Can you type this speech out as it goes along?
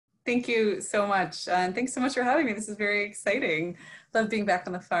Thank you so much. And thanks so much for having me. This is very exciting. Love being back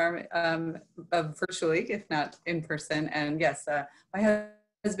on the farm virtually, if not in person. And yes, my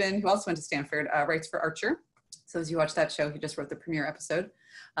husband, who also went to Stanford, writes for Archer. So as you watch that show, he just wrote the premiere episode,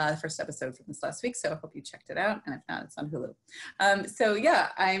 the first episode from this last week. So I hope you checked it out. And if not, it's on Hulu. So yeah,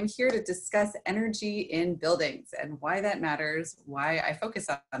 I'm here to discuss energy in buildings and why that matters, why I focus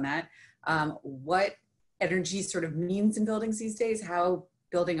on that, what energy sort of means in buildings these days, how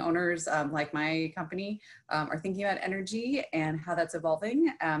building owners like my company are thinking about energy and how that's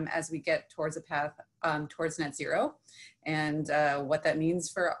evolving as we get towards a path towards net zero, and what that means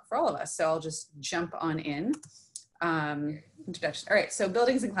for all of us. So I'll just jump on in. Introduction. All right, so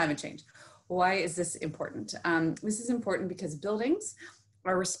buildings and climate change. Why is this important? This is important because buildings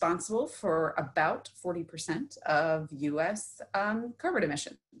are responsible for about 40% of US carbon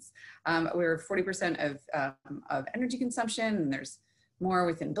emissions. We're 40% of energy consumption, and there's more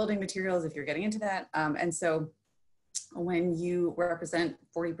within building materials if you're getting into that. And so when you represent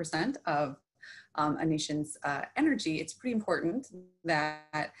 40% of a nation's energy, it's pretty important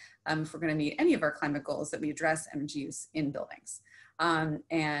that if we're going to meet any of our climate goals, that we address energy use in buildings. And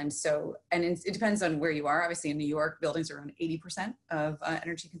it depends on where you are. Obviously in New York, buildings are around 80% of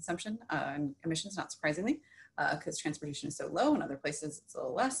energy consumption and emissions, not surprisingly, because transportation is so low. In other places, it's a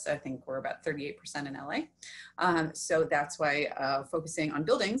little less. I think we're about 38% in LA. So that's why focusing on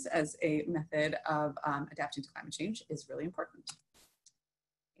buildings as a method of adapting to climate change is really important.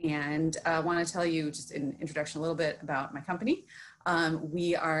 And I want to tell you just in introduction a little bit about my company.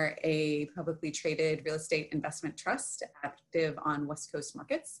 We are a publicly traded real estate investment trust active on West Coast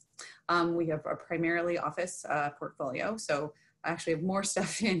markets. We have a primarily office portfolio. So I actually have more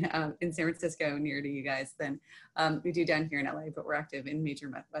stuff in San Francisco near to you guys than we do down here in LA, but we're active in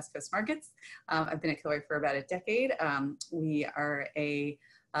major West Coast markets. I've been at Kilroy for about a decade. We're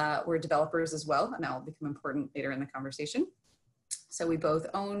developers as well, and that will become important later in the conversation. So we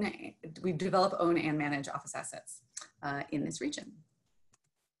develop, own, and manage office assets in this region.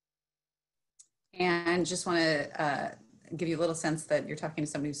 And just want to give you a little sense that you're talking to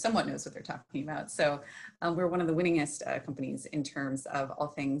somebody who somewhat knows what they're talking about. So we're one of the winningest companies in terms of all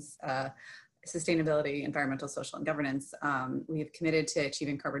things sustainability, environmental, social, and governance. We have committed to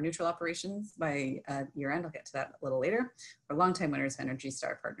achieving carbon neutral operations by year end. I'll get to that a little later. We're longtime winners of Energy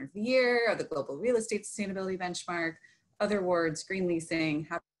Star Partner of the Year, of the Global Real Estate Sustainability Benchmark, other awards, green leasing.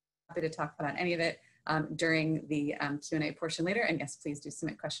 Happy to talk about any of it during the Q&A portion later. And yes, please do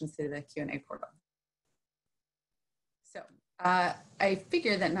submit questions through the Q&A portal. So I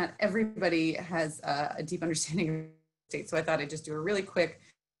figure that not everybody has a deep understanding of real estate. So I thought I'd just do a really quick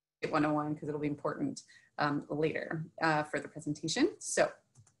 101 because it'll be important later for the presentation. So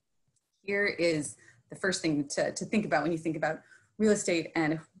here is the first thing to think about when you think about real estate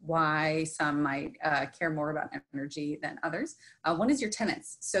and why some might care more about energy than others. One is your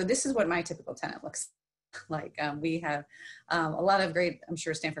tenants. So this is what my typical tenant looks like. We have a lot of great, I'm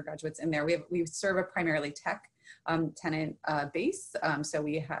sure, Stanford graduates in there. We serve a primarily tech tenant base. So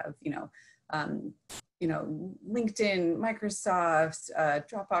we have, LinkedIn, Microsoft,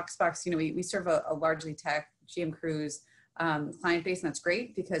 Dropbox, Box. We serve a largely tech, GM Cruise client base, and that's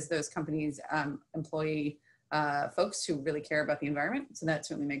great because those companies employ folks who really care about the environment. So that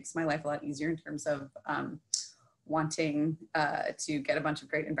certainly makes my life a lot easier in terms of wanting to get a bunch of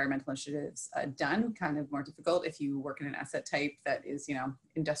great environmental initiatives done. Kind of more difficult if you work in an asset type that is,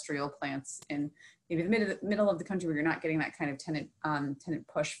 industrial plants in maybe the middle of the country where you're not getting that kind of tenant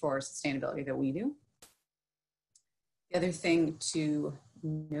push for sustainability that we do. The other thing to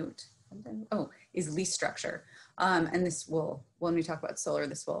note, is lease structure. And this will, when we talk about solar,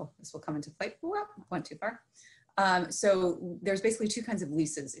 this will come into play. Whoop, went too far. So there's basically two kinds of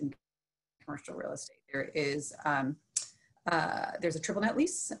leases in commercial real estate. There's a triple net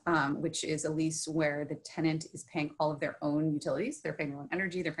lease, which is a lease where the tenant is paying all of their own utilities. They're paying their own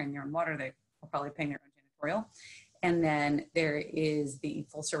energy, they're paying their own water, they're probably paying their own janitorial. And then there is the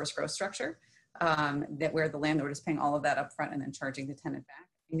full service growth structure where the landlord is paying all of that up front and then charging the tenant back.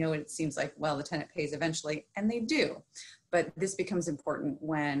 It seems like, well, the tenant pays eventually, and they do. But this becomes important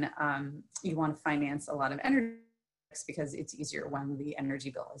when you want to finance a lot of energy because it's easier when the energy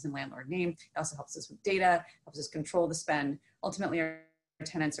bill is in landlord name. It also helps us with data, helps us control the spend. Ultimately, our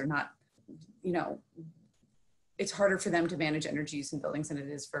tenants are not, it's harder for them to manage energy use in buildings than it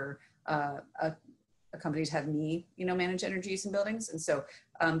is for a company to have me, manage energy use in buildings. And so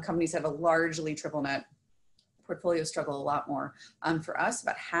companies have a largely triple net portfolios struggle a lot more. For us,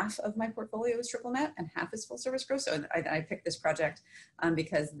 about half of my portfolio is triple net and half is full service gross. So I picked this project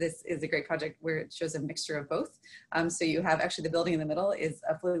because this is a great project where it shows a mixture of both. So you have actually the building in the middle is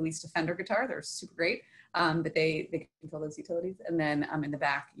a fully leased Fender guitar. They're super great, but they control those utilities. And then in the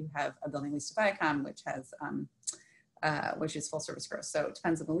back, you have a building leased to Viacom, which is full service gross. So it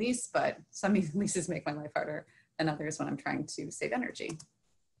depends on the lease, but some leases make my life harder than others when I'm trying to save energy.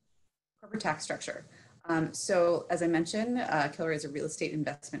 Corporate tax structure. So as I mentioned, Kilroy is a real estate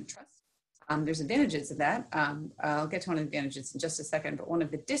investment trust. There's advantages of that. I'll get to one of the advantages in just a second, but one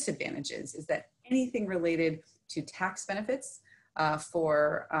of the disadvantages is that anything related to tax benefits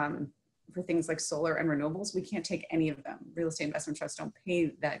for things like solar and renewables, we can't take any of them. Real estate investment trusts don't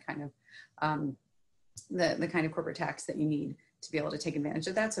pay that kind of, the kind of corporate tax that you need to be able to take advantage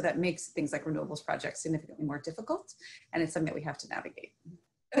of that. So that makes things like renewables projects significantly more difficult. And it's something that we have to navigate.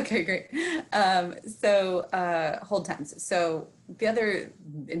 Okay, great. Hold times. So the other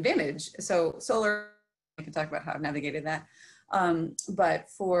advantage, so solar, I can talk about how I've navigated that. But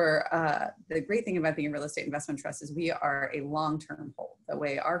for the great thing about being a real estate investment trust is we are a long-term hold. The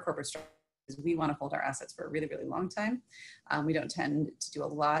way our corporate structure is, we want to hold our assets for a really, really long time. We don't tend to do a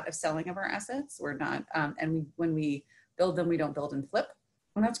lot of selling of our assets. We're not, when we build them, we don't build and flip.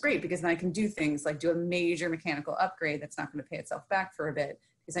 And that's great because then I can do things like do a major mechanical upgrade that's not going to pay itself back for a bit,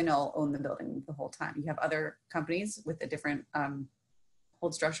 because I know I'll own the building the whole time. You have other companies with a different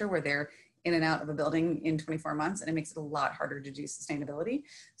hold structure where they're in and out of a building in 24 months, and it makes it a lot harder to do sustainability.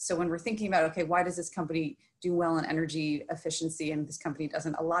 So when we're thinking about, okay, why does this company do well in energy efficiency and this company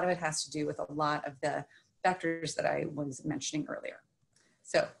doesn't? A lot of it has to do with a lot of the factors that I was mentioning earlier.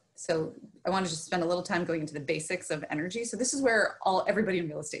 So I wanted to spend a little time going into the basics of energy. So this is where everybody in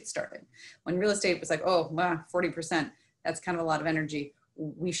real estate started. When real estate was like, oh, 40%, that's kind of a lot of energy.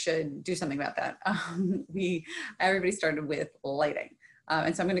 We should do something about that. Everybody started with lighting.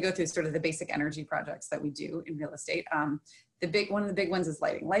 And so I'm going to go through sort of the basic energy projects that we do in real estate. One of the big ones is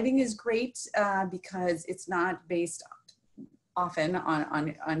lighting. Lighting is great because it's not based often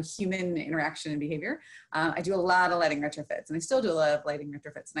on human interaction and behavior. I do a lot of lighting retrofits, and I still do a lot of lighting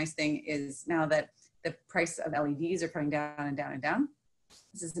retrofits. Nice thing is now that the price of LEDs are coming down and down and down,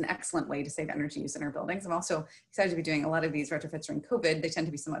 this is an excellent way to save energy use in our buildings. I'm also excited to be doing a lot of these retrofits during COVID. They tend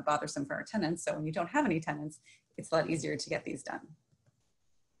to be somewhat bothersome for our tenants. So when you don't have any tenants, it's a lot easier to get these done.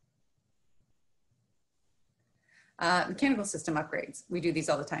 Mechanical system upgrades. We do these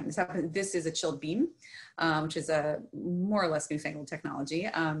all the time. This is a chilled beam, which is a more or less newfangled technology,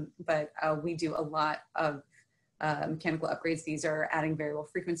 but we do a lot of mechanical upgrades. These are adding variable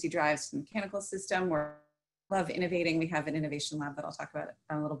frequency drives to the mechanical system. We're love innovating. We have an innovation lab that I'll talk about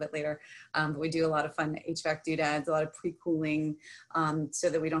a little bit later. But we do a lot of fun HVAC doodads, a lot of pre-cooling so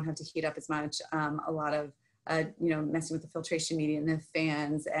that we don't have to heat up as much. A lot of messing with the filtration media and the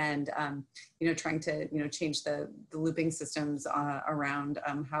fans, and trying to change the looping systems around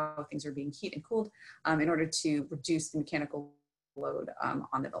how things are being heated and cooled in order to reduce the mechanical load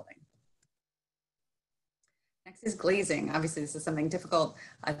on the building. Next is glazing. Obviously, this is something difficult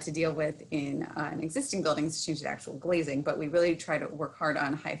to deal with in an existing buildings to change the actual glazing, but we really try to work hard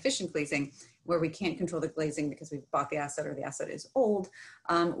on high efficient glazing where we can't control the glazing because we've bought the asset or the asset is old.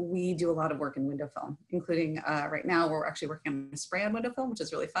 We do a lot of work in window film, including right now we're actually working on a spray on window film, which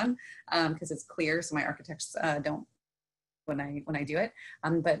is really fun because it's clear, so my architects don't when I do it.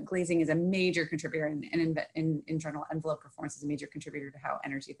 But glazing is a major contributor, and in general, envelope performance is a major contributor to how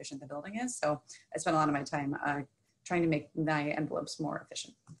energy efficient the building is. So I spend a lot of my time trying to make my envelopes more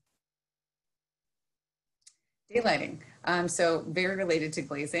efficient. Daylighting. So very related to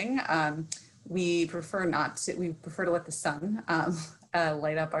glazing. We prefer to let the sun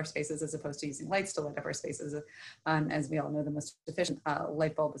light up our spaces as opposed to using lights to light up our spaces. As we all know, the most efficient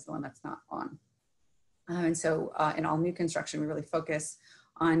light bulb is the one that's not on. And so in all new construction, we really focus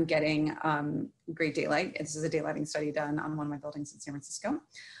on getting great daylight. This is a daylighting study done on one of my buildings in San Francisco,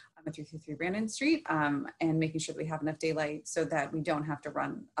 at 333 Brandon Street, and making sure that we have enough daylight so that we don't have to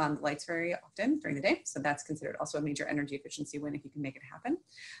run the lights very often during the day. So that's considered also a major energy efficiency win if you can make it happen.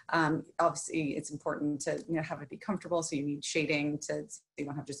 Obviously, it's important to have it be comfortable, so you need shading so you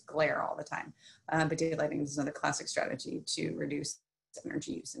don't have just glare all the time. But daylighting is another classic strategy to reduce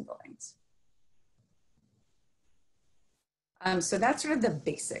energy use in buildings. So that's sort of the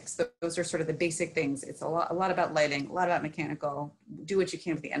basics. Those are sort of the basic things. It's a lot about lighting, a lot about mechanical, do what you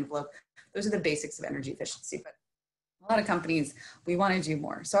can with the envelope. Those are the basics of energy efficiency. But a lot of companies, we want to do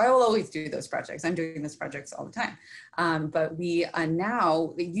more. So I will always do those projects. I'm doing those projects all the time. But we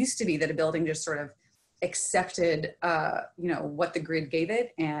now, it used to be that a building just sort of accepted, what the grid gave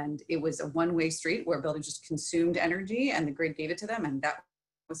it, and it was a one-way street where buildings just consumed energy and the grid gave it to them, and that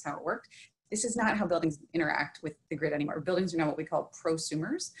was how it worked. This is not how buildings interact with the grid anymore. Buildings are now what we call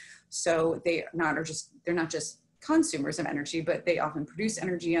prosumers. So they're not just consumers of energy, but they often produce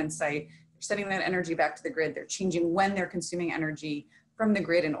energy on site. They're sending that energy back to the grid. They're changing when they're consuming energy from the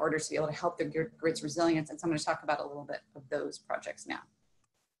grid in order to be able to help the grid's resilience. And so I'm going to talk about a little bit of those projects now.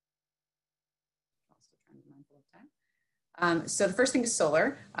 So the first thing is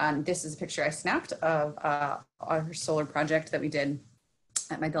solar. This is a picture I snapped of our solar project that we did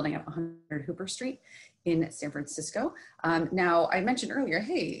at my building at 100 Hooper Street in San Francisco. Now, I mentioned earlier,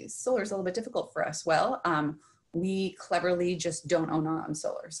 hey, solar is a little bit difficult for us. Well, we cleverly just don't own on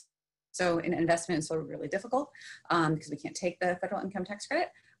solar. So an investment in solar is really difficult because we can't take the federal income tax credit.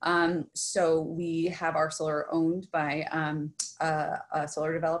 So we have our solar owned by a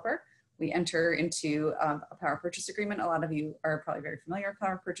solar developer. We enter into a power purchase agreement. A lot of you are probably very familiar with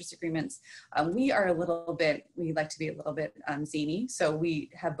power purchase agreements. We like to be a little bit zany. So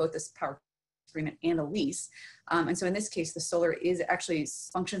we have both this power agreement and a lease. And so in this case, the solar is actually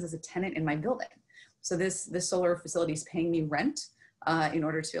functions as a tenant in my building. So this solar facility is paying me rent in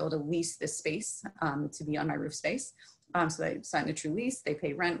order to be able to lease this space to be on my roof space. So they sign a true lease, they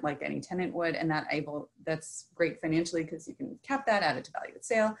pay rent like any tenant would, and that's great financially because you can cap that, add it to value at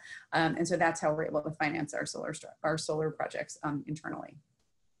sale. And so that's how we're able to finance our solar projects internally.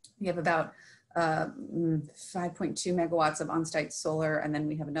 We have about 5.2 megawatts of on-site solar, and then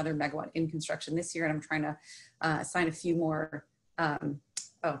we have another megawatt in construction this year, and I'm trying to assign a few more.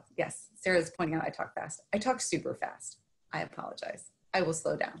 Oh, yes, Sarah's pointing out I talk fast. I talk super fast. I apologize. I will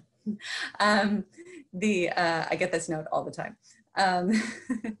slow down. I get this note all the time.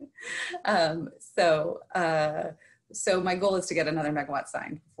 So my goal is to get another megawatt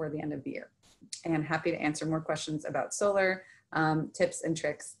signed before the end of the year, and happy to answer more questions about solar, tips and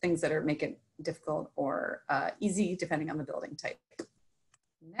tricks, things that make it difficult or easy depending on the building type.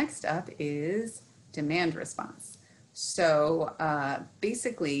 Next up is demand response. So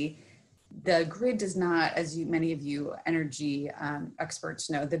basically, the grid does not, as many of you energy experts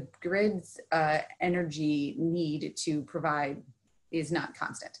know, the grid's energy need to provide is not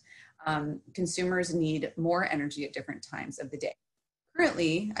constant. Consumers need more energy at different times of the day.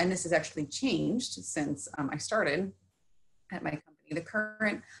 Currently, and this has actually changed since I started at my company, the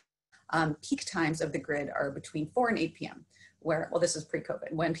current peak times of the grid are between 4 and 8 p.m. well, this is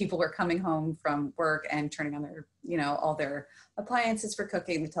pre-COVID, when people were coming home from work and turning on their, all their appliances for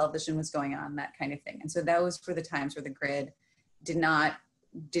cooking, the television was going on, that kind of thing. And so those were the times where the grid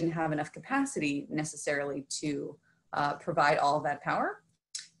didn't have enough capacity necessarily to provide all of that power.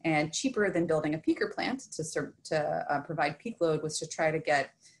 And cheaper than building a peaker plant to provide peak load was to try to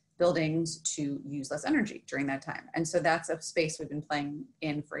get buildings to use less energy during that time. And so that's a space we've been playing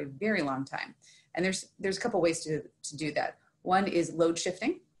in for a very long time. And there's a couple ways to do that. One is load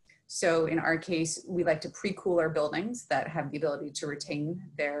shifting. So in our case, we like to pre-cool our buildings that have the ability to retain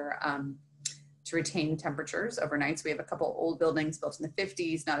their temperatures overnight. So we have a couple old buildings built in the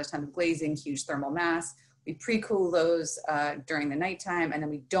 50s, not a ton of glazing, huge thermal mass. We pre-cool those during the nighttime, and then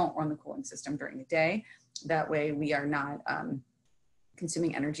we don't run the cooling system during the day. That way we are not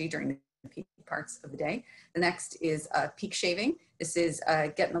consuming energy during the peak parts of the day. The next is peak shaving. This is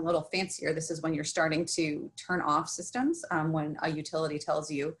getting a little fancier. This is when you're starting to turn off systems, when a utility tells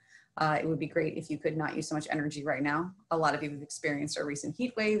you it would be great if you could not use so much energy right now. A lot of you have experienced our recent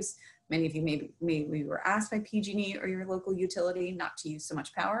heat waves. Many of you maybe were asked by PG&E or your local utility not to use so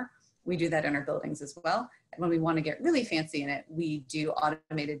much power. We do that in our buildings as well. And when we want to get really fancy in it, we do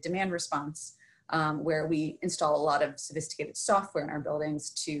automated demand response, where we install a lot of sophisticated software in our buildings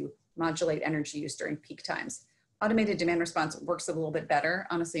to modulate energy use during peak times. Automated demand response works a little bit better,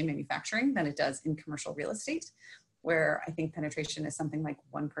 honestly, in manufacturing than it does in commercial real estate, where I think penetration is something like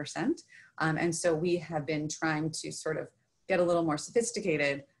 1%. And so we have been trying to sort of get a little more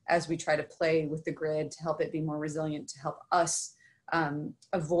sophisticated as we try to play with the grid to help it be more resilient, to help us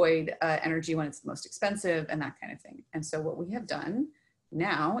avoid energy when it's the most expensive and that kind of thing. And so what we have done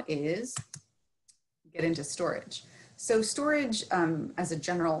now is get into storage. So storage as a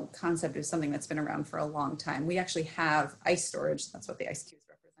general concept is something that's been around for a long time. We actually have ice storage, that's what the ice cubes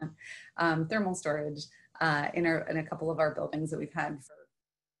represent, thermal storage in a couple of our buildings that we've had for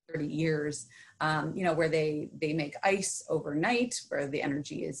 30 years, where they make ice overnight, where the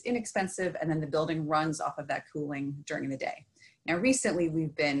energy is inexpensive, and then the building runs off of that cooling during the day. Now, recently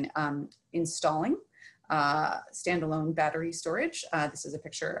we've been installing standalone battery storage. This is a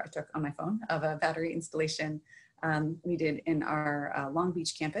picture I took on my phone of a battery installation we did in our Long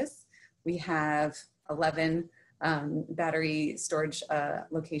Beach campus. We have 11 battery storage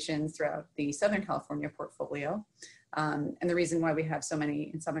locations throughout the Southern California portfolio. And the reason why we have so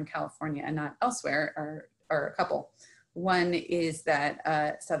many in Southern California and not elsewhere are a couple. One is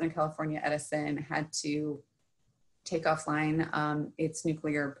that Southern California Edison had to take offline its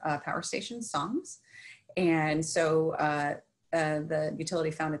nuclear power station, SONGS. And so the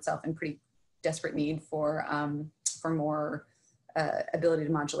utility found itself in pretty desperate need for more ability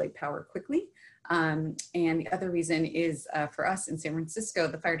to modulate power quickly. And the other reason is for us in San Francisco,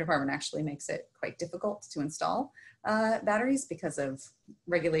 the fire department actually makes it quite difficult to install batteries because of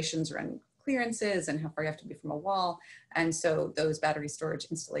regulations around clearances and how far you have to be from a wall. And so those battery storage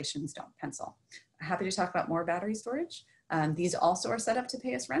installations don't pencil. Happy to talk about more battery storage. These also are set up to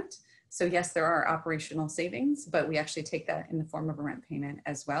pay us rent. So yes, there are operational savings, but we actually take that in the form of a rent payment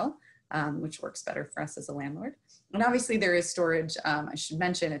as well, which works better for us as a landlord. And obviously there is storage. I should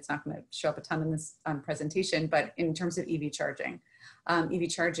mention, it's not going to show up a ton in this presentation, but in terms of EV charging,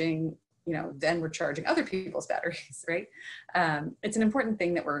 then we're charging other people's batteries, right? It's an important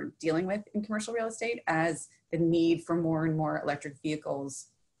thing that we're dealing with in commercial real estate as the need for more and more electric vehicles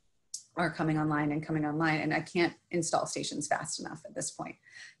are coming online, and I can't install stations fast enough at this point.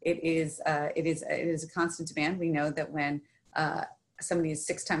 It is a constant demand. We know that when somebody is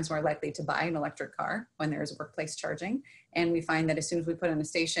 6 times more likely to buy an electric car when there's workplace charging, and we find that as soon as we put in a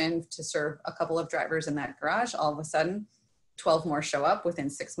station to serve a couple of drivers in that garage, all of a sudden 12 more show up within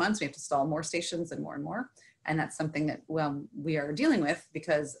 6 months. We have to install more stations and more. And that's something that we are dealing with,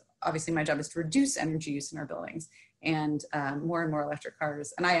 because obviously my job is to reduce energy use in our buildings, and more and more electric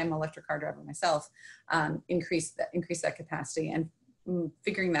cars, and I am an electric car driver myself, increase that capacity. And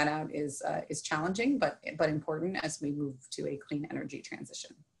figuring that out is challenging, but important as we move to a clean energy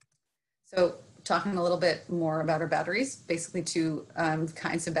transition. So talking a little bit more about our batteries, basically 2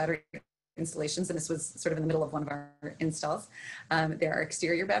 kinds of battery installations, and this was sort of in the middle of one of our installs. There are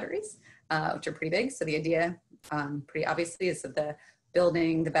exterior batteries, which are pretty big. So the idea, pretty obviously, is that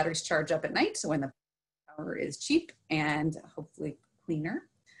the batteries charge up at night, so when the power is cheap and hopefully cleaner.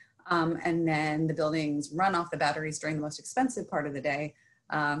 And then the buildings run off the batteries during the most expensive part of the day,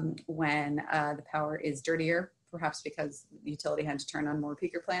 when the power is dirtier, perhaps because the utility had to turn on more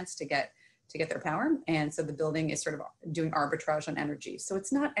peaker plants to get their power. And so the building is sort of doing arbitrage on energy. So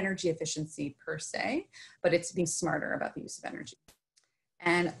it's not energy efficiency per se, but it's being smarter about the use of energy.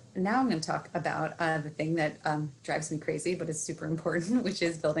 And now I'm going to talk about the thing that drives me crazy, but is super important, which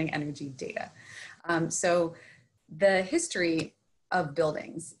is building energy data. So the history of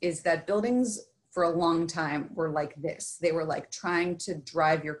buildings is that buildings for a long time were like this. They were like trying to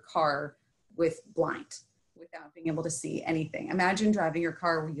drive your car with blind, without being able to see anything. Imagine driving your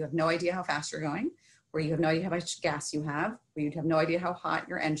car where you have no idea how fast you're going, where you have no idea how much gas you have, where you have no idea how hot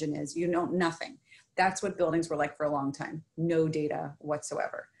your engine is. You know nothing. That's what buildings were like for a long time. No data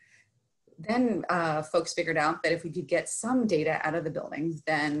whatsoever. Then folks figured out that if we could get some data out of the buildings,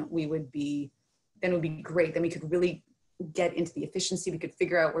 then it would be great. Then we could really get into the efficiency. We could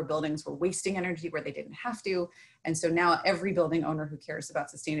figure out where buildings were wasting energy, where they didn't have to. And so now every building owner who cares about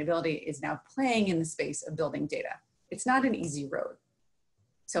sustainability is now playing in the space of building data. It's not an easy road.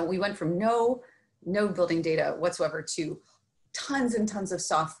 So we went from no building data whatsoever to tons and tons of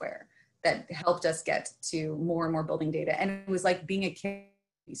software that helped us get to more and more building data. And it was like being a candy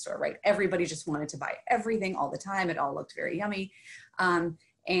store, right? Everybody just wanted to buy everything all the time. It all looked very yummy.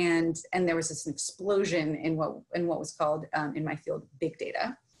 And there was this explosion in what was called in my field big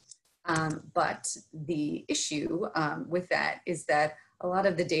data. But the issue with that is that a lot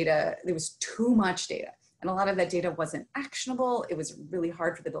of the data, there was too much data, and a lot of that data wasn't actionable. It was really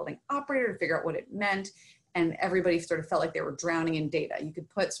hard for the building operator to figure out what it meant, and everybody sort of felt like they were drowning in data. You could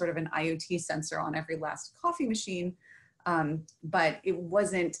put sort of an IoT sensor on every last coffee machine, but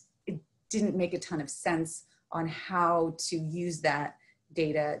it didn't make a ton of sense on how to use that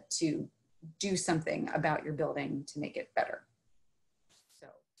data to do something about your building to make it better.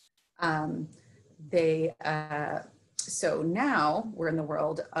 So now we're in the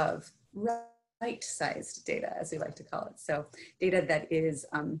world of right-sized data, as we like to call it. So data that is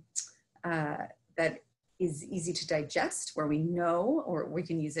easy to digest, where we know, or we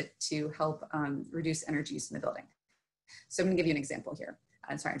can use it to help reduce energy use in the building. So I'm going to give you an example here.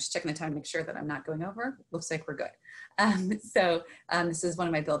 I'm sorry, I'm just checking the time to make sure that I'm not going over. Looks like we're good. This is one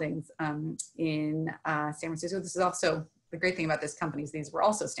of my buildings in San Francisco. This is also the great thing about this company is these were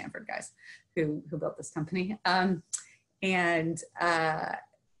also Stanford guys who built this company. And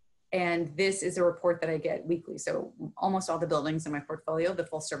this is a report that I get weekly. So almost all the buildings in my portfolio, the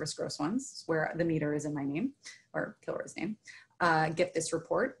full service gross ones, where the meter is in my name, or Kilroy's name, get this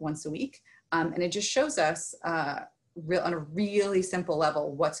report once a week. And it just shows us on a really simple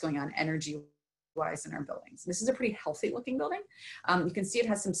level what's going on energy-wise in our buildings. This is a pretty healthy looking building. You can see it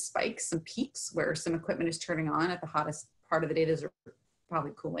has some spikes, some peaks where some equipment is turning on at the hottest part of the day. Those are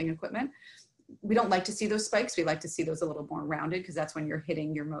probably cooling equipment. We don't like to see those spikes. We like to see those a little more rounded because that's when you're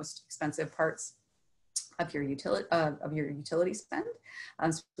hitting your most expensive parts of your utility spend.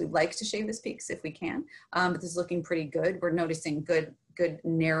 So we like to shave these peaks if we can, but this is looking pretty good. We're noticing good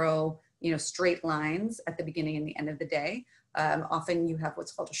narrow, straight lines at the beginning and the end of the day. Often you have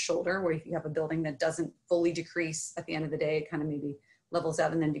what's called a shoulder, where if you have a building that doesn't fully decrease at the end of the day, it kind of maybe levels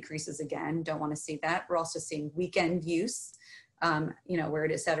out and then decreases again. Don't want to see that. We're also seeing weekend use, where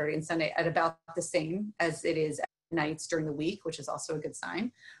it is Saturday and Sunday at about the same as it is at nights during the week, which is also a good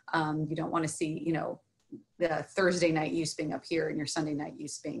sign. You don't want to see, the Thursday night use being up here and your Sunday night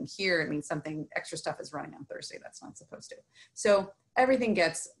use being here. It means something extra stuff is running on Thursday that's not supposed to. So everything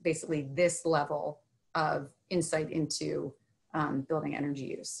gets basically this level of insight into building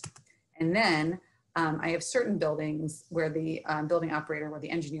energy use. And then I have certain buildings where the building operator, where the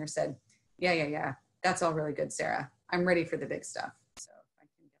engineer said, yeah, that's all really good, Sarah. I'm ready for the big stuff. So if I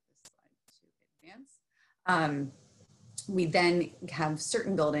can get this slide to advance. We then have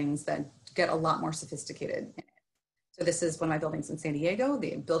certain buildings that get a lot more sophisticated. So this is one of my buildings in San Diego.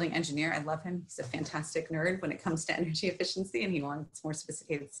 The building engineer, I love him. He's a fantastic nerd when it comes to energy efficiency, and he wants more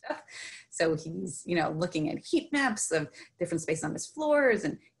sophisticated stuff. So he's, looking at heat maps of different space on his floors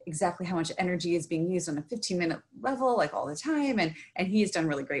and exactly how much energy is being used on a 15-minute level, like all the time. And he has done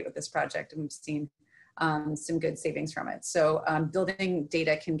really great with this project, and we've seen some good savings from it. So building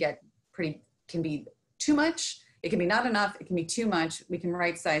data can be too much. It can be not enough. It can be too much. We can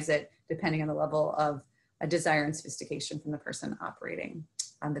right size it depending on the level of a desire and sophistication from the person operating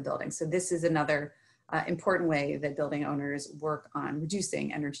on the building. So this is another important way that building owners work on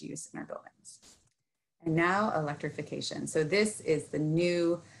reducing energy use in our buildings. And now electrification. So this is the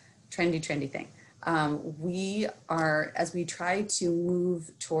new trendy thing. As we try to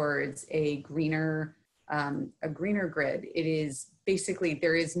move towards a greener grid, it is basically,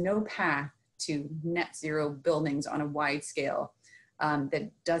 there is no path to net zero buildings on a wide scale that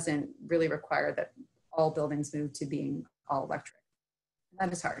doesn't really require that all buildings move to being all electric.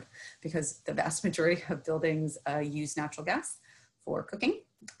 That is hard because the vast majority of buildings use natural gas for cooking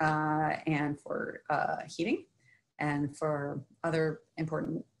and for heating and for other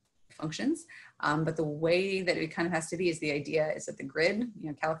important functions. But the way that it kind of has to be is the idea is that the grid,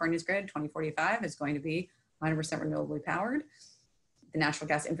 California's grid 2045 is going to be 100% renewably powered. The natural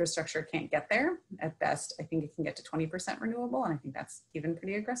gas infrastructure can't get there. At best, I think it can get to 20% renewable, and I think that's even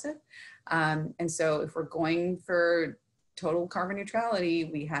pretty aggressive. And so if we're going for total carbon neutrality,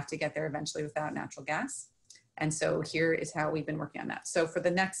 we have to get there eventually without natural gas. And so here is how we've been working on that. So for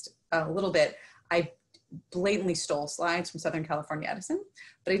the next little bit, I blatantly stole slides from Southern California Edison,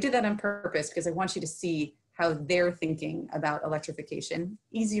 but I did that on purpose because I want you to see how they're thinking about electrification.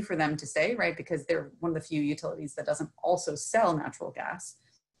 Easy for them to say, right? Because they're one of the few utilities that doesn't also sell natural gas,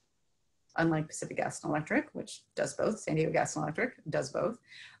 unlike Pacific Gas and Electric, which does both. San Diego Gas and Electric does both.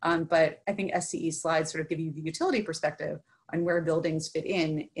 But I think SCE's slides sort of give you the utility perspective on where buildings fit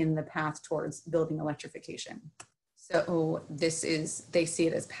in the path towards building electrification. So this is, they see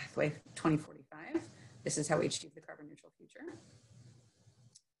it as pathway 2045. This is how we achieve the carbon neutral future.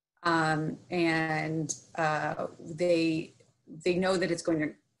 They know that it's going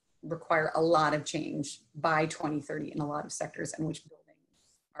to require a lot of change by 2030 in a lot of sectors, in which buildings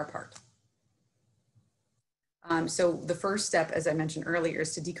are part. So the first step, as I mentioned earlier,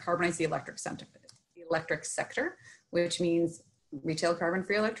 is to decarbonize the electric sector, which means retail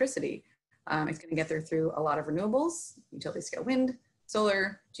carbon-free electricity. It's going to get there through a lot of renewables, utility scale wind,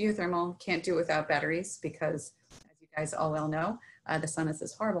 solar, geothermal. Can't do it without batteries because, as you guys all well know, the sun has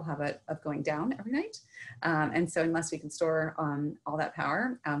this horrible habit of going down every night. And so unless we can store all that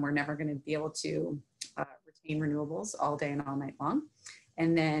power, we're never going to be able to retain renewables all day and all night long.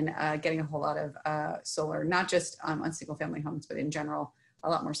 And then getting a whole lot of solar, not just on single family homes, but in general, a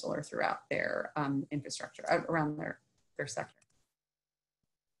lot more solar throughout their infrastructure, around their sector.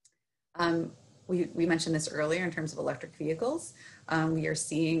 We mentioned this earlier in terms of electric vehicles. We are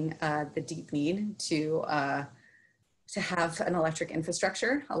seeing the deep need to have an electric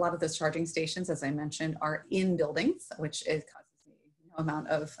infrastructure. A lot of those charging stations, as I mentioned, are in buildings, which causes me no amount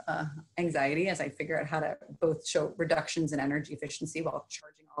of anxiety as I figure out how to both show reductions in energy efficiency while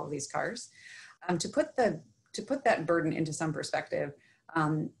charging all of these cars. To put that burden into some perspective,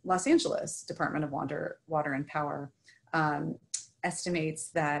 Los Angeles Department of Water and Power estimates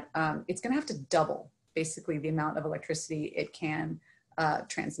that it's going to have to double basically the amount of electricity it can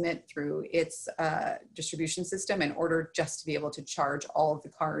transmit through its distribution system in order just to be able to charge all of the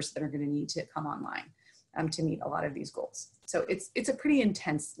cars that are going to need to come online to meet a lot of these goals. So it's a pretty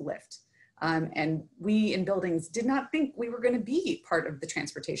intense lift. And we in buildings did not think we were going to be part of the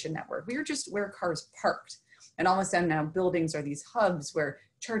transportation network. We were just where cars parked. And all of a sudden now buildings are these hubs where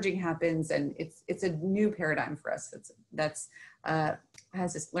charging happens, and it's a new paradigm for us that's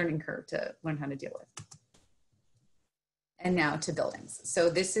has this learning curve to learn how to deal with. And now to buildings. So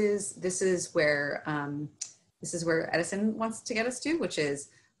this is where Edison wants to get us to, which is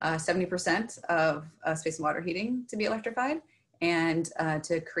 70% of space and water heating to be electrified, and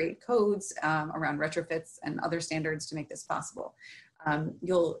to create codes around retrofits and other standards to make this possible.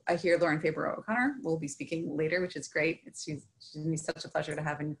 I hear Lauren Faber O'Connor will be speaking later, which is great. She's going to be such a pleasure to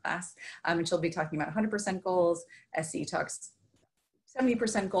have in your class. And she'll be talking about 100% goals. SE talks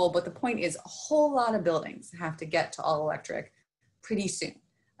 70% goal, but the point is a whole lot of buildings have to get to all electric pretty soon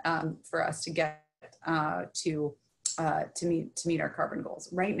for us to get to meet our carbon goals.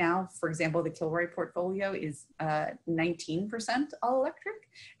 Right now, for example, the Kilroy portfolio is 19% all electric,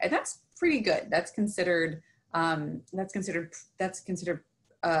 and that's pretty good. That's considered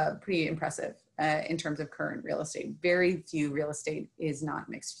pretty impressive in terms of current real estate. Very few real estate is not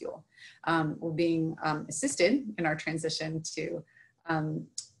mixed fuel. We're being assisted in our transition to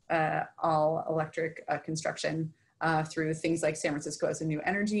all electric construction through things like San Francisco has a new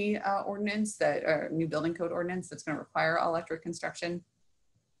energy ordinance, new building code ordinance that's going to require all electric construction.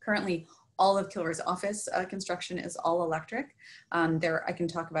 Currently, all of Kilroy's office construction is all electric. I can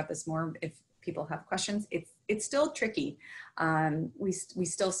talk about this more if people have questions. It's still tricky. We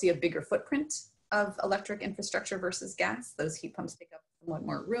still see a bigger footprint of electric infrastructure versus gas. Those heat pumps take up somewhat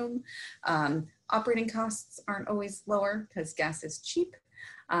more room. Operating costs aren't always lower because gas is cheap.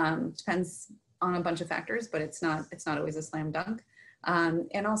 Depends on a bunch of factors, but it's not always a slam dunk.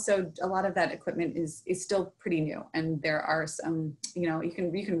 And also a lot of that equipment is still pretty new. And there are some, you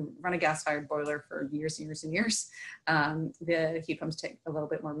can run a gas-fired boiler for years and years and years. The heat pumps take a little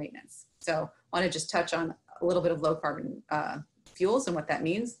bit more maintenance. So I want to just touch on a little bit of low carbon fuels and what that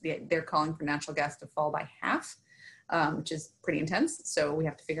means. They're calling for natural gas to fall by half, which is pretty intense. So we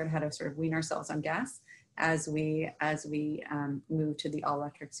have to figure out how to sort of wean ourselves on gas as we move to the all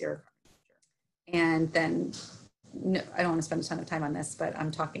electric zero carbon future. And then, no, I don't want to spend a ton of time on this, but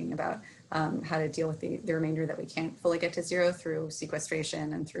I'm talking about how to deal with the remainder that we can't fully get to zero through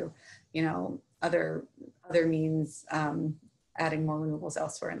sequestration and through, other means, adding more renewables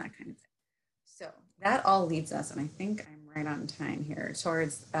elsewhere and that kind of thing. So that all leads us, and I think I'm right on time here,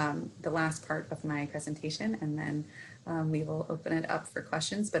 towards the last part of my presentation, and then we will open it up for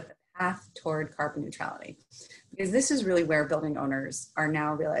questions, but the path toward carbon neutrality, because this is really where building owners are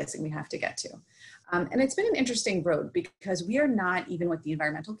now realizing we have to get to. And it's been an interesting road because we are not even what the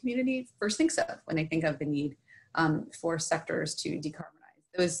environmental community first thinks of when they think of the need for sectors to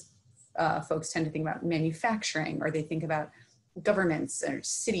decarbonize. Those folks tend to think about manufacturing, or they think about governments or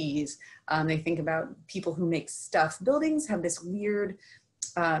cities. They think about people who make stuff. Buildings have this weird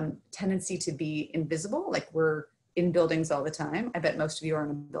tendency to be invisible, like we're in buildings all the time. I bet most of you are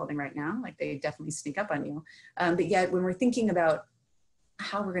in a building right now, like they definitely sneak up on you. But yet when we're thinking about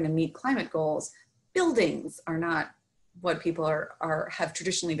how we're going to meet climate goals, buildings are not what people have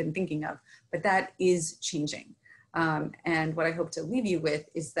traditionally been thinking of, but that is changing. And what I hope to leave you with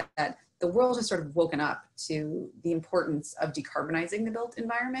is that the world has sort of woken up to the importance of decarbonizing the built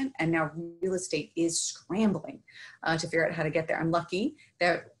environment, and now real estate is scrambling to figure out how to get there. I'm lucky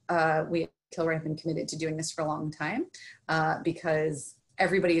that we at Kilroy have been committed to doing this for a long time because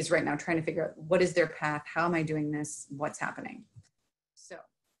everybody is right now trying to figure out what is their path, how am I doing this, what's happening. So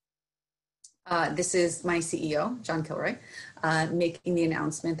this is my CEO, John Kilroy, making the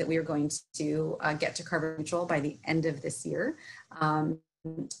announcement that we are going to get to carbon neutral by the end of this year. And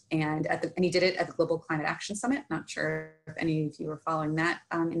he did it at the Global Climate Action Summit. Not sure if any of you were following that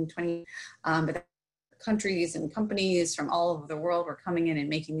in 20, but countries and companies from all over the world were coming in and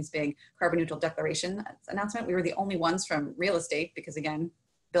making these big carbon neutral declaration announcement. We were the only ones from real estate because, again,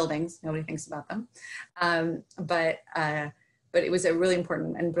 buildings, nobody thinks about them. But it was a really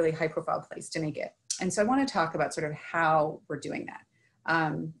important and really high profile place to make it. And so I want to talk about sort of how we're doing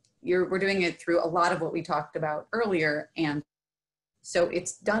that. We're doing it through a lot of what we talked about earlier. And so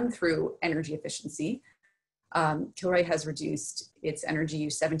it's done through energy efficiency. Kilroy has reduced its energy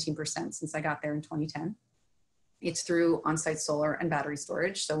use 17% since I got there in 2010. It's through on-site solar and battery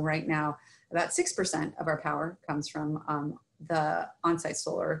storage. So right now, about 6% of our power comes from the on-site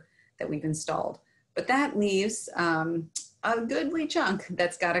solar that we've installed. But that leaves a goodly chunk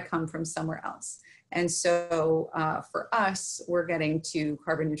that's got to come from somewhere else. And so for us, we're getting to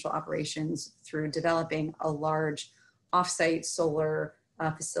carbon neutral operations through developing a large offsite solar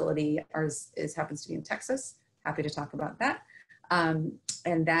facility. Ours happens to be in Texas. Happy to talk about that.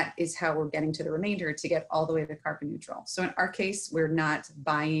 And that is how we're getting to the remainder to get all the way to carbon neutral. So in our case, we're not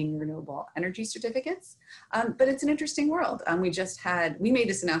buying renewable energy certificates, but it's an interesting world. We made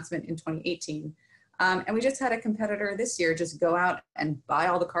this announcement in 2018, and we just had a competitor this year just go out and buy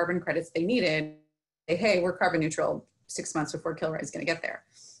all the carbon credits they needed. Say, hey, we're carbon neutral 6 months before Kilroy is going to get there.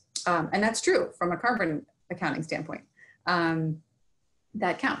 And that's true from a carbon accounting standpoint.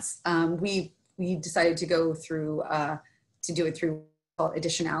 That counts. We decided to go through, to do it through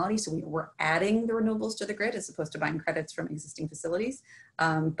additionality. So we're adding the renewables to the grid as opposed to buying credits from existing facilities.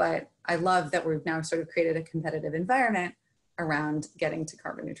 But I love that we've now sort of created a competitive environment around getting to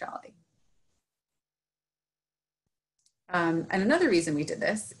carbon neutrality. And another reason we did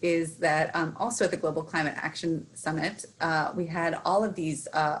this is that also at the Global Climate Action Summit, we had all of these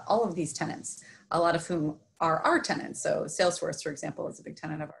tenants, a lot of whom are our tenants. So Salesforce, for example, is a big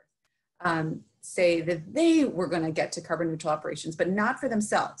tenant of ours. Say that they were going to get to carbon neutral operations, but not for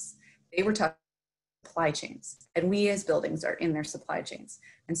themselves. They were talking supply chains, and we as buildings are in their supply chains.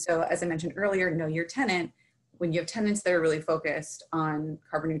 And so, as I mentioned earlier, know your tenant. When you have tenants that are really focused on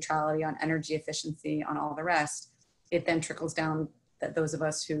carbon neutrality, on energy efficiency, on all the rest, it then trickles down that those of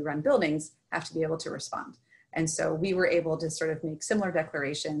us who run buildings have to be able to respond. And so we were able to sort of make similar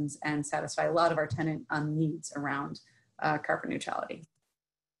declarations and satisfy a lot of our tenant needs around carbon neutrality.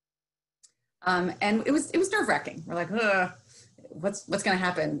 And it was nerve-wracking. We're like, what's going to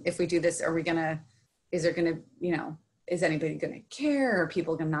happen if we do this? Is anybody going to care? Are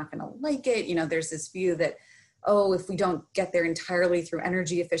people not going to like it? There's this view that, oh, if we don't get there entirely through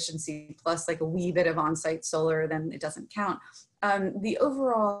energy efficiency plus like a wee bit of on-site solar, then it doesn't count. The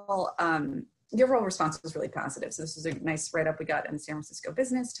overall response was really positive. So this was a nice write-up we got in the San Francisco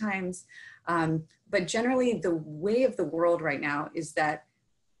Business Times. But generally, the way of the world right now is that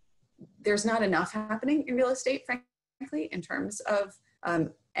there's not enough happening in real estate, frankly, in terms of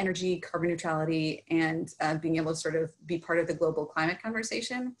energy, carbon neutrality, and being able to sort of be part of the global climate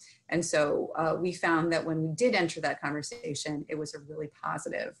conversation. And so we found that when we did enter that conversation, it was a really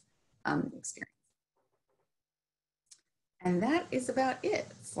positive experience. And that is about it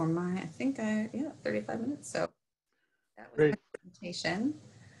for my, 35 minutes. So that was Great. my presentation.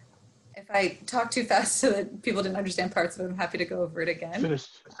 If I talk too fast so that people didn't understand parts of it, I'm happy to go over it again.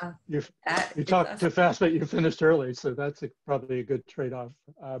 Finished. You talked too fast, but you finished early, so that's probably a good trade-off.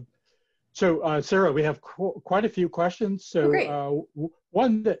 So Sarah, we have quite a few questions. So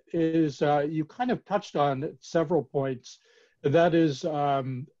one that is, you kind of touched on several points, and that is all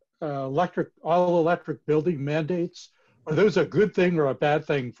electric building mandates. Are those a good thing or a bad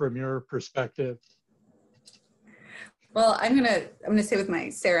thing from your perspective? Well, I'm gonna say with my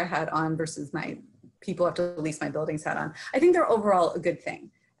Sarah hat on versus my people have to lease my buildings hat on. I think they're overall a good thing,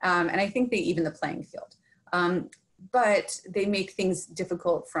 and I think they even the playing field. But they make things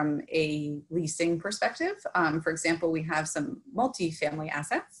difficult from a leasing perspective. For example, we have some multi-family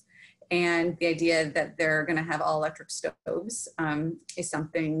assets, and the idea that they're going to have all electric stoves is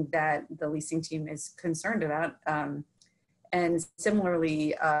something that the leasing team is concerned about. And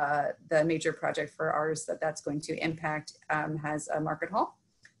similarly, the major project for ours that's going to impact has a market hall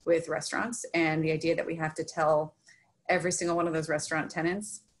with restaurants. And the idea that we have to tell every single one of those restaurant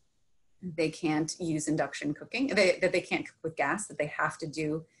tenants they can't use induction cooking, that they can't cook with gas, that they have to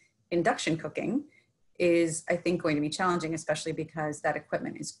do induction cooking is, I think, going to be challenging, especially because that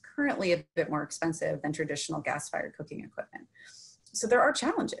equipment is currently a bit more expensive than traditional gas-fired cooking equipment. So there are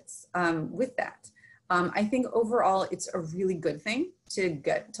challenges with that. I think overall, it's a really good thing to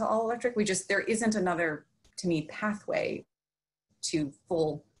get to all electric. There isn't another, to me, pathway to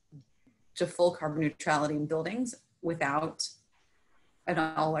full carbon neutrality in buildings without an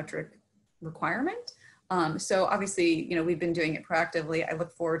all electric requirement. So obviously, we've been doing it proactively. I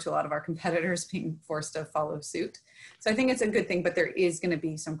look forward to a lot of our competitors being forced to follow suit. So I think it's a good thing, but there is going to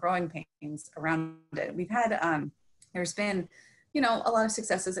be some growing pains around it. We've had, there's been, a lot of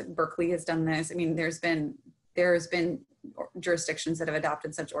successes. Berkeley has done this. I mean, there's been jurisdictions that have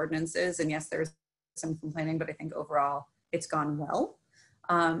adopted such ordinances, and yes, there's some complaining, but I think overall it's gone well.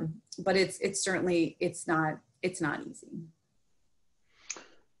 But it's certainly, it's not easy.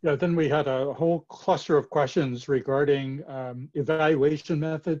 Yeah, then we had a whole cluster of questions regarding evaluation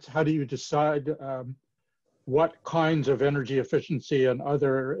methods. How do you decide what kinds of energy efficiency and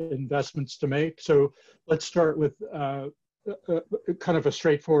other investments to make? So let's start with kind of a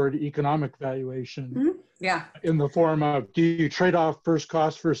straightforward economic valuation. Mm-hmm. Yeah. In the form of, do you trade off first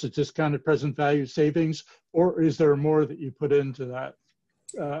cost versus discounted present value savings, or is there more that you put into that,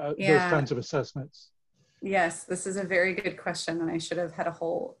 those kinds of assessments? Yes, this is a very good question, and I should have had a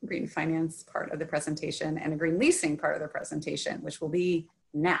whole green finance part of the presentation and a green leasing part of the presentation, which will be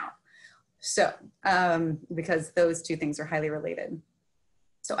now. So, because those two things are highly related.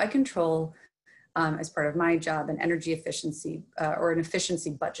 So I control, as part of my job, an energy efficiency or an efficiency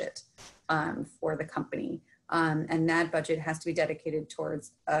budget for the company. And that budget has to be dedicated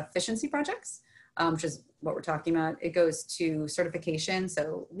towards efficiency projects, which is what we're talking about. It goes to certification,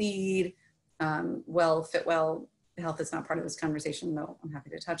 so LEED, well, Fitwell. Health is not part of this conversation, though I'm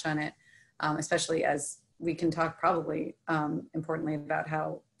happy to touch on it, especially as we can talk probably importantly about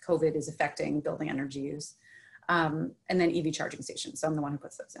how COVID is affecting building energy use. And then EV charging stations. So I'm the one who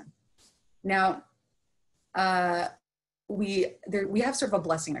puts those in. Now, we have sort of a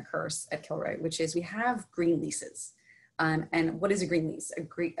blessing and a curse at Kilroy, which is we have green leases. And what is a green lease?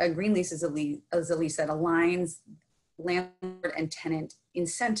 A green lease is a lease that aligns landlord and tenant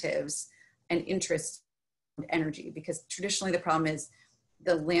incentives and interests in energy, because traditionally the problem is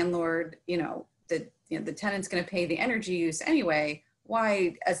the landlord, the tenant's going to pay the energy use anyway.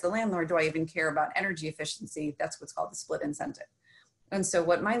 Why, as the landlord, do I even care about energy efficiency? That's what's called the split incentive. And so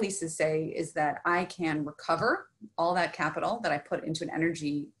what my leases say is that I can recover all that capital that I put into an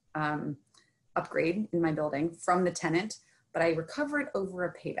energy upgrade in my building from the tenant, but I recover it over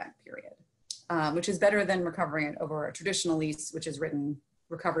a payback period, which is better than recovering it over a traditional lease, which is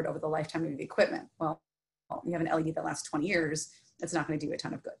recovered over the lifetime of the equipment. Well, you have an LED that lasts 20 years, it's not going to do a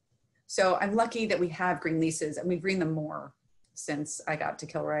ton of good. So I'm lucky that we have green leases, and we've greened them more since I got to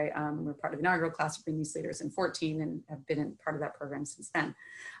Kilroy. We're part of the inaugural class of green lease leaders in 2014 and have been part of that program since then.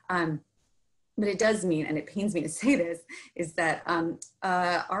 But it does mean, and it pains me to say this, is that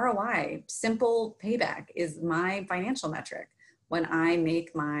ROI, simple payback, is my financial metric when I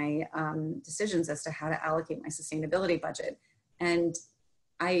make my decisions as to how to allocate my sustainability budget. And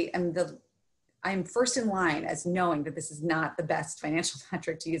I'm first in line as knowing that this is not the best financial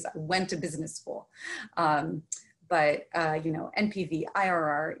metric to use. I went to business school. But NPV,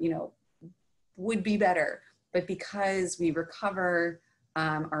 IRR, would be better. But because we recover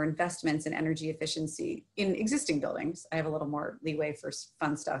our investments in energy efficiency in existing buildings, I have a little more leeway for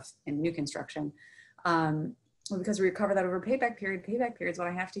fun stuff in new construction. Because we recover that over a payback period is what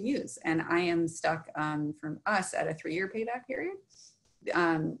I have to use. And I am stuck from us at a 3-year payback period.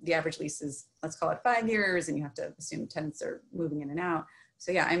 The average lease is, let's call it 5 years, and you have to assume tenants are moving in and out.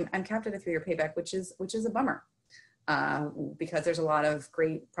 So yeah, I'm capped at a 3-year payback, which is a bummer. Because there's a lot of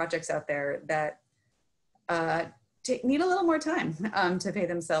great projects out there that need a little more time to pay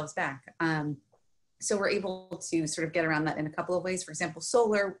themselves back. So we're able to sort of get around that in a couple of ways. For example,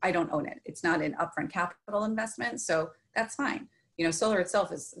 solar, I don't own it. It's not an upfront capital investment, so that's fine. Solar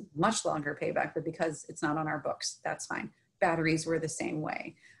itself is much longer payback, but because it's not on our books, that's fine. Batteries were the same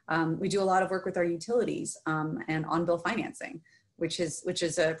way. We do a lot of work with our utilities and on-bill financing, which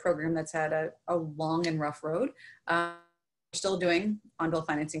is a program that's had a long and rough road. We're still doing on-bill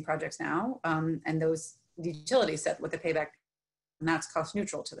financing projects now, and the utilities set with the payback, and that's cost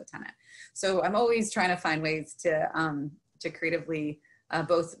neutral to the tenant. So I'm always trying to find ways to creatively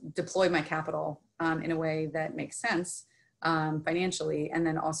both deploy my capital in a way that makes sense financially, and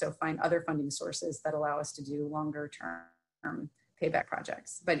then also find other funding sources that allow us to do longer term payback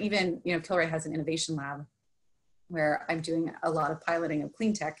projects. But even, Kilroy has an innovation lab where I'm doing a lot of piloting of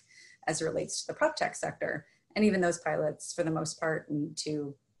clean tech as it relates to the prop tech sector. And even those pilots, for the most part, need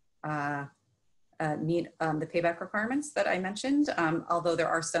to meet the payback requirements that I mentioned, although there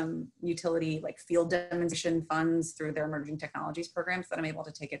are some utility like field demonstration funds through their emerging technologies programs that I'm able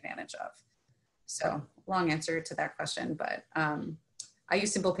to take advantage of. So long answer to that question, but I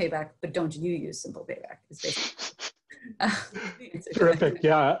use simple payback, but don't you use simple payback is basically. Terrific.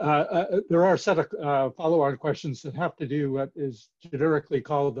 Yeah, there are a set of follow-on questions that have to do what is generically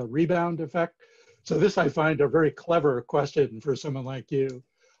called the rebound effect. So this I find a very clever question for someone like you.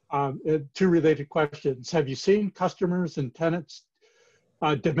 2 related questions. Have you seen customers and tenants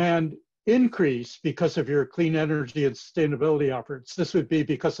demand increase because of your clean energy and sustainability efforts? This would be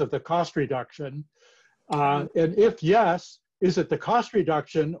because of the cost reduction. And if yes, is it the cost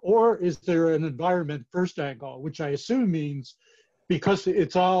reduction, or is there an environment first angle, which I assume means because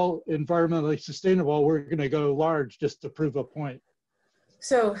it's all environmentally sustainable, we're going to go large just to prove a point?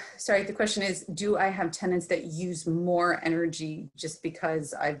 So, sorry, the question is, do I have tenants that use more energy just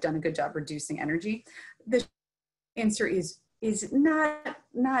because I've done a good job reducing energy? The answer is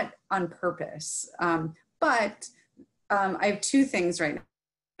not on purpose, but I have two things right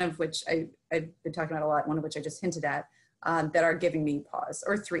now, of which I've been talking about a lot, one of which I just hinted at, that are giving me pause,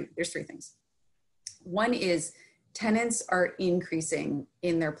 or three. There's three things. One is tenants are increasing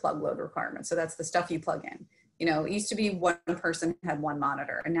in their plug load requirements. So that's the stuff you plug in. You know, it used to be one person had one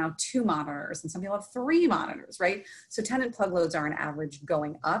monitor, and now 2 monitors, and some people have 3 monitors, right? So tenant plug loads are on average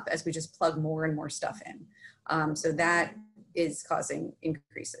going up as we just plug more and more stuff in. So that is causing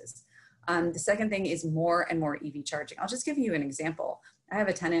increases. The second thing is more and more EV charging. I'll just give you an example. I have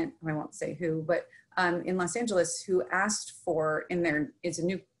a tenant, I won't say who, but in Los Angeles, who asked for, it's a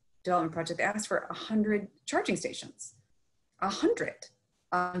new development project, they asked for 100 charging stations, 100.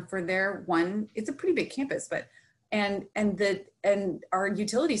 For their one, it's a pretty big campus, but and our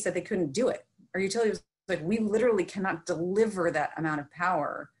utility said they couldn't do it. Our utility was like, we literally cannot deliver that amount of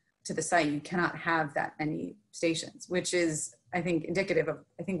power to the site. You cannot have that many stations, which is, I think, indicative of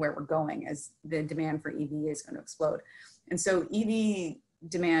where we're going as the demand for EV is going to explode. And so EV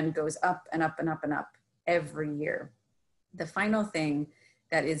demand goes up and up and up and up every year. The final thing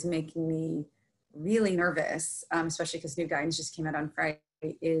that is making me really nervous, especially because new guidance just came out on Friday,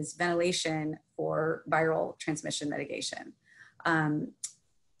 is ventilation for viral transmission mitigation.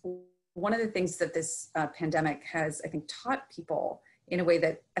 One of the things that this pandemic has, I think, taught people in a way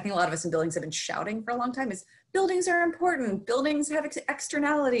that I think a lot of us in buildings have been shouting for a long time is buildings are important. Buildings have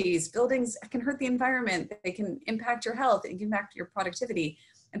externalities. Buildings can hurt the environment. They can impact your health. They can impact your productivity.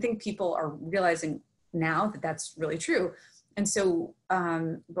 I think people are realizing now that that's really true. And so,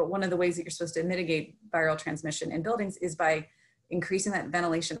 but one of the ways that you're supposed to mitigate viral transmission in buildings is by increasing that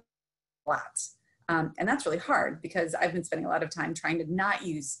ventilation a lot. And that's really hard because I've been spending a lot of time trying to not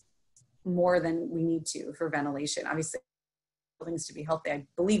use more than we need to for ventilation. Obviously, buildings to be healthy. I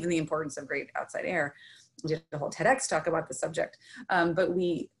believe in the importance of great outside air. We did a whole TEDx talk about the subject, but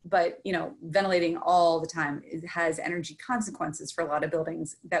you know, ventilating all the time has energy consequences for a lot of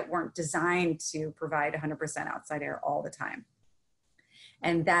buildings that weren't designed to provide 100% outside air all the time.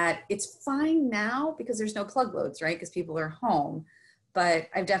 And that it's fine now because there's no plug loads, right? Because people are home. But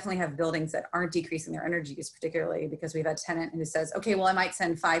I definitely have buildings that aren't decreasing their energy use, particularly because we've had a tenant who says, okay, well, I might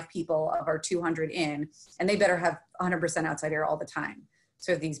send 5 people of our 200 in, and they better have 100% outside air all the time.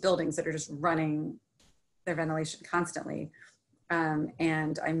 So these buildings that are just running their ventilation constantly.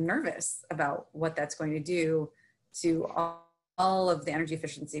 And I'm nervous about what that's going to do to all of the energy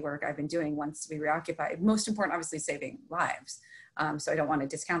efficiency work I've been doing once we reoccupy. Most important, obviously, saving lives. So I don't want to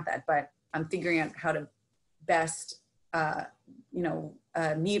discount that, but I'm figuring out how to best,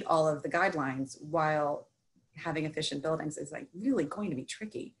 meet all of the guidelines while having efficient buildings is like really going to be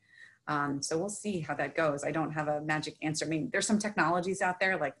tricky. So we'll see how that goes. I don't have a magic answer. I mean, there's some technologies out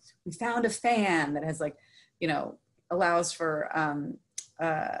there, like we found a fan that has like, allows for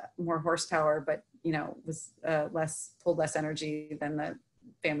more horsepower, but, was pulled less energy than the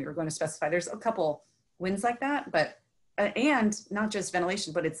fan we were going to specify. There's a couple wins like that, but and not just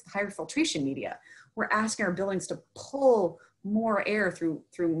ventilation, but it's higher filtration media. We're asking our buildings to pull more air through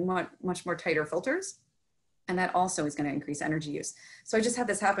much more tighter filters. And that also is going to increase energy use. So I just had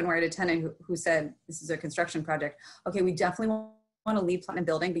this happen where I had a tenant who said, this is a construction project. Okay, we definitely want to leave platinum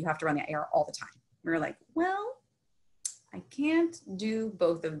building, but you have to run the air all the time. We were like, well, I can't do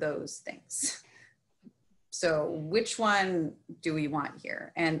both of those things. So which one do we want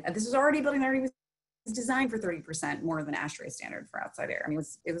here? And this was already a building that already was designed for 30% more than ASHRAE standard for outside air. I mean,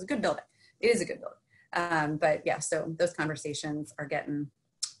 it was a good building. It is a good building. But yeah, so those conversations are getting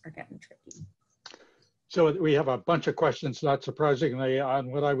tricky. So we have a bunch of questions, not surprisingly,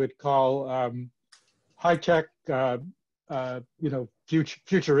 on what I would call high-tech,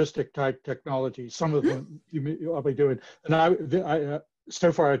 futuristic type technology. Some of them I'll be doing. And I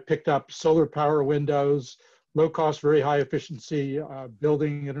so far I picked up solar power windows, low cost, very high efficiency,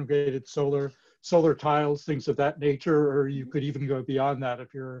 building integrated solar tiles, things of that nature, or you could even go beyond that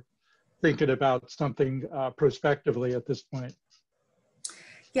if you're thinking about something prospectively at this point.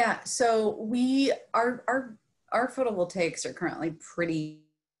 Yeah, so our photovoltaics are currently pretty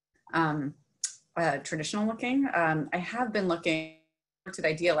traditional looking. I have been looking at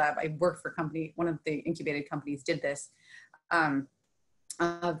Idea Lab. I worked for a company, one of the incubated companies did this,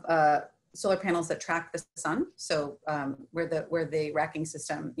 of solar panels that track the sun. So where the racking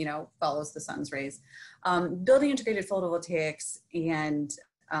system, follows the sun's rays. Building integrated photovoltaics and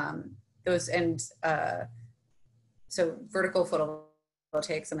so vertical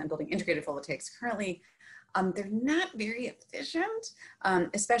photovoltaics and then building integrated photovoltaics currently, they're not very efficient,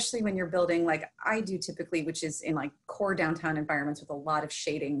 especially when you're building like I do typically, which is in like core downtown environments with a lot of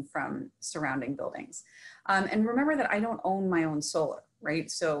shading from surrounding buildings. And remember that I don't own my own solar,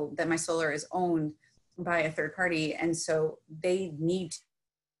 right? So that my solar is owned by a third party. And so they need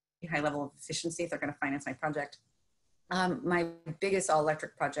a high level of efficiency if they're going to finance my project. My biggest all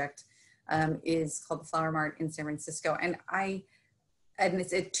electric project is called the Flower Mart in San Francisco. And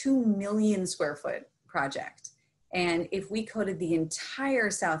it's a 2 million square foot project. And if we coated the entire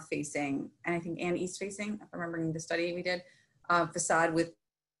south facing, and I think and east facing, if I'm remembering the study we did, facade with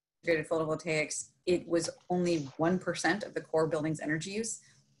integrated photovoltaics, it was only 1% of the core building's energy use.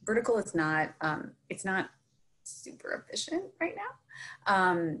 Vertical is not, it's not super efficient right now.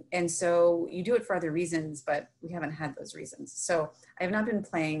 And so you do it for other reasons, but we haven't had those reasons. So I have not been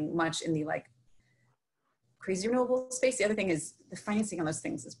playing much in the like crazy renewable space. The other thing is the financing on those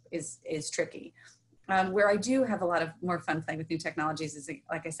things is tricky. Where I do have a lot of more fun playing with new technologies is,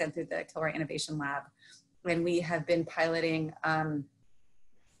 like I said, through the Kilroy Innovation Lab, when we have been piloting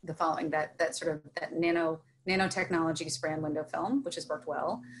the following, that nanotechnology spray on window film, which has worked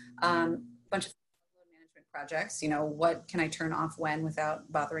well. Bunch of management projects, you know, what can I turn off when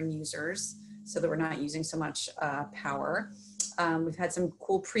without bothering users so that we're not using so much power. We've had some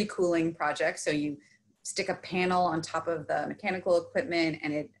cool pre-cooling projects. So you stick a panel on top of the mechanical equipment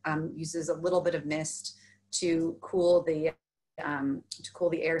and it uses a little bit of mist to cool the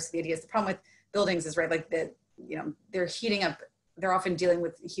air. So the idea is the problem with buildings is, right, like you know, they're heating up, they're often dealing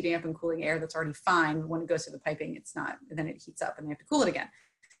with heating up and cooling air that's already fine. When it goes through the piping, it's not, and then it heats up and they have to cool it again.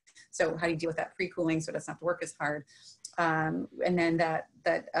 So how do you deal with that pre-cooling so it doesn't have to work as hard? And then that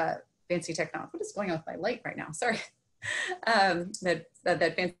fancy technology, what is going on with my light right now? Sorry. That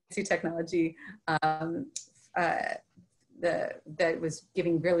fancy technology that was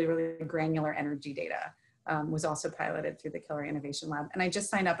giving really, really granular energy data was also piloted through the Kilroy Innovation Lab. And I just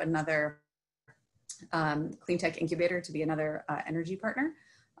signed up another clean tech incubator to be another energy partner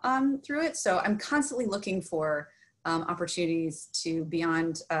through it. So I'm constantly looking for opportunities to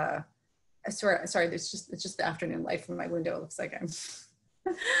beyond, sorry, it's just the afternoon light from my window. It looks like I'm,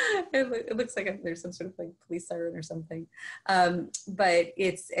 it looks like there's some sort of like police siren or something. But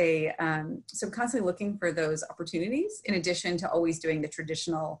it's so I'm constantly looking for those opportunities in addition to always doing the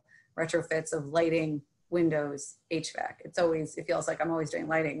traditional retrofits of lighting, windows, HVAC. It feels like I'm always doing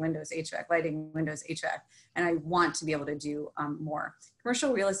lighting, windows, HVAC, lighting, windows, HVAC. And I want to be able to do more.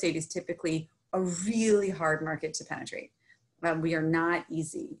 Commercial real estate is typically a really hard market to penetrate. We are not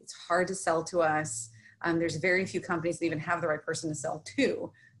easy. It's hard to sell to us. There's very few companies that even have the right person to sell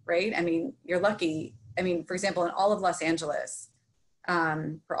to, right? I mean, you're lucky. I mean, for example, in all of Los Angeles,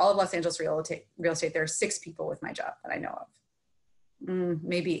 for all of Los Angeles real estate, there are 6 people with my job that I know of.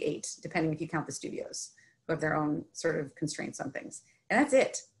 Maybe 8, depending if you count the studios, who have their own sort of constraints on things. And that's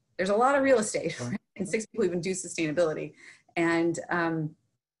it. There's a lot of real estate, right? And 6 people even do sustainability. And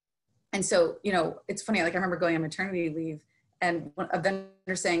so, you know, it's funny, like I remember going on maternity leave and a vendor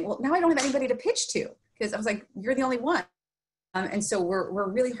saying, well, now I don't have anybody to pitch to. Because I was like, you're the only one. And so we're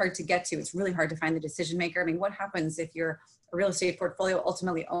really hard to get to. It's really hard to find the decision maker. I mean, what happens if you're a real estate portfolio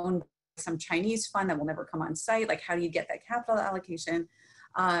ultimately owned by some Chinese fund that will never come on site? Like, how do you get that capital allocation?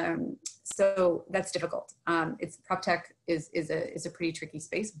 So that's difficult. Prop tech is a pretty tricky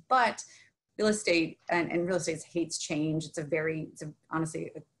space, but real estate and real estate hates change. It's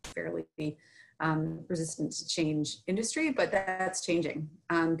honestly a fairly resistant to change industry, but that's changing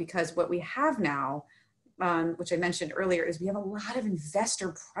because what we have now, which I mentioned earlier, is we have a lot of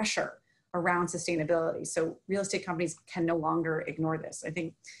investor pressure around sustainability. So real estate companies can no longer ignore this. I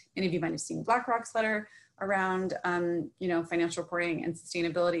think many of you might have seen BlackRock's letter around you know, financial reporting and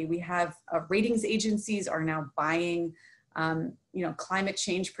sustainability. We have ratings agencies are now buying you know, climate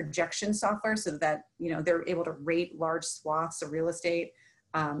change projection software so that, you know, they're able to rate large swaths of real estate.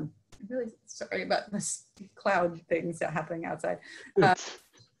 I'm really sorry about this cloud things that are happening outside.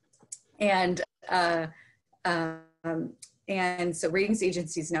 And so ratings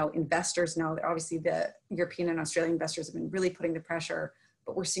agencies know, investors know, that obviously the European and Australian investors have been really putting the pressure,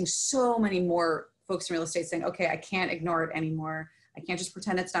 but we're seeing so many more folks in real estate saying, okay, I can't ignore it anymore. I can't just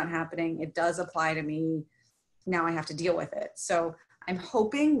pretend it's not happening. It does apply to me. Now I have to deal with it. So I'm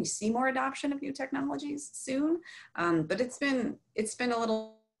hoping we see more adoption of new technologies soon, but it's been a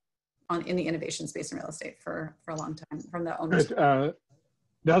little in the innovation space in real estate for a long time from the owners.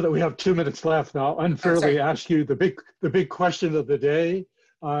 Now that we have 2 minutes left, I'll unfairly ask you the big question of the day,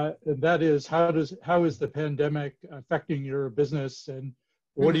 and that is how is the pandemic affecting your business, and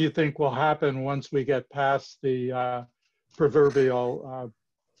what do you think will happen once we get past the proverbial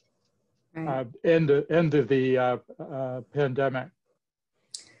end of the pandemic?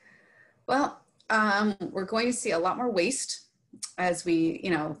 Well, we're going to see a lot more waste as we, you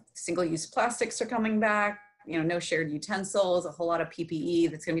know, single-use plastics are coming back, you know, no shared utensils, a whole lot of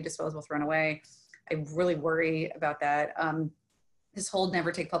PPE that's going to be disposable, thrown away. I really worry about that. This whole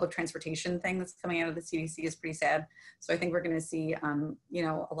never take public transportation thing that's coming out of the CDC is pretty sad. So I think we're going to see, you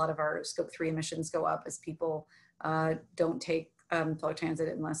know, a lot of our scope 3 emissions go up as people don't take public transit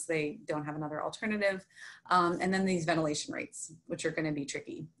unless they don't have another alternative. And then these ventilation rates, which are going to be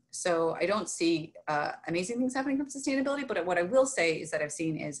tricky. So I don't see amazing things happening from sustainability, but what I will say is that I've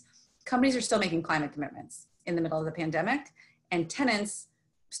seen is companies are still making climate commitments in the middle of the pandemic, and tenants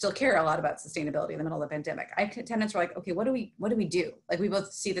still care a lot about sustainability in the middle of the pandemic. Tenants are like, okay, what do we do? Like, we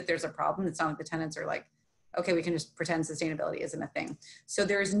both see that there's a problem. It's not like the tenants are like, okay, we can just pretend sustainability isn't a thing. So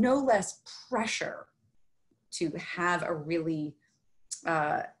there is no less pressure to have a really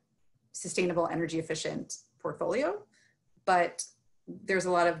sustainable, energy efficient portfolio, but there's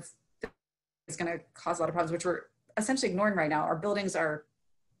a lot of, it's going to cause a lot of problems, which we're essentially ignoring right now. Our buildings are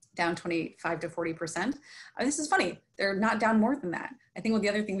down 25 to 40%. I mean, this is funny. They're not down more than that. I think the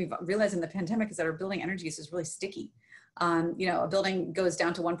other thing we've realized in the pandemic is that our building energy use is really sticky. You know, a building goes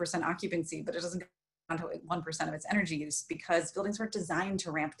down to 1% occupancy, but it doesn't go down to 1% of its energy use because buildings weren't designed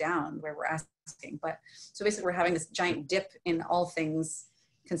to ramp down where we're asking. But so basically we're having this giant dip in all things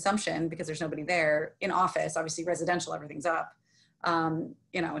consumption because there's nobody there. In office, obviously residential, everything's up.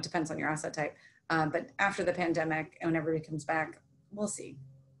 You know, it depends on your asset type. But after the pandemic and when everybody comes back, we'll see.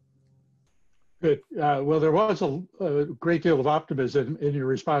 Good. Well, there was a great deal of optimism in your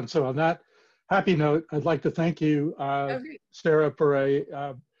response. So on that happy note, I'd like to thank you, Sara, for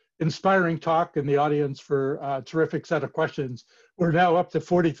a inspiring talk and the audience for a terrific set of questions. We're now up to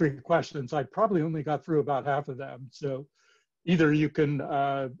 43 questions. I probably only got through about half of them. So either you can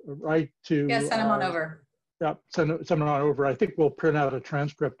write to— Yeah, send them on over. Yeah, send them on over. I think we'll print out a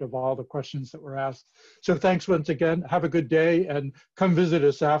transcript of all the questions that were asked. So thanks once again. Have a good day and come visit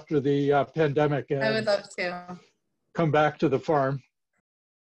us after the pandemic. And I would love to. Come back to the farm.